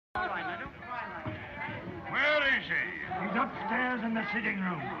Upstairs in the sitting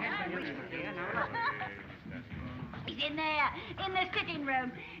room. He's in there, in the sitting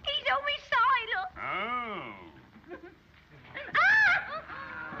room. He's on my side, look. Oh.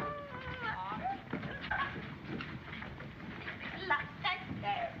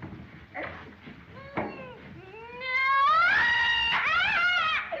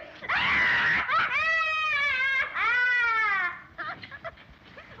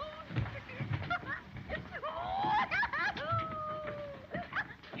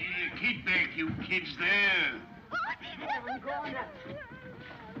 Keep back, you kids there.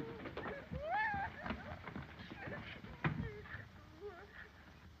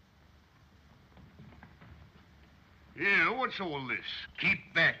 Yeah, what's all this?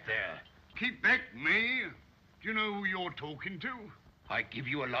 Keep back there. Keep back, me? Do you know who you're talking to? I give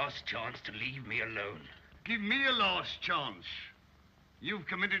you a last chance to leave me alone. Give me a last chance. You've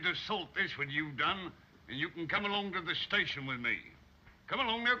committed assault, that's what you've done, and you can come along to the station with me. Come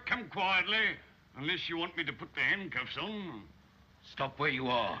along now, come quietly, unless you want me to put the handcuffs on. Stop where you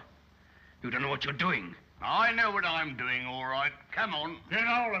are. You don't know what you're doing. I know what I'm doing, all right. Come on. Get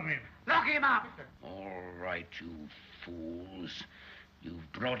hold of him. Lock him up. All right, you fools.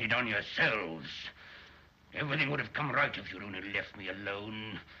 You've brought it on yourselves. Everything would have come right if you'd only left me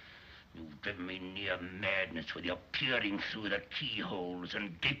alone. You've driven me near madness with your peering through the keyholes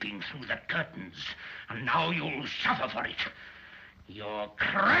and gaping through the curtains. And now you'll suffer for it. You're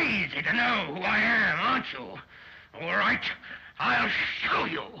crazy to know who I am, aren't you? All right, I'll show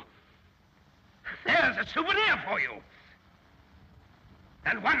you. There's a souvenir for you.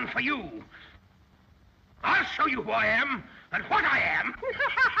 And one for you. I'll show you who I am and what I am.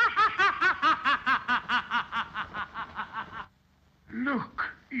 Look,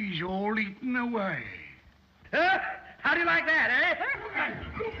 he's all eaten away. Huh? How do you like that, eh?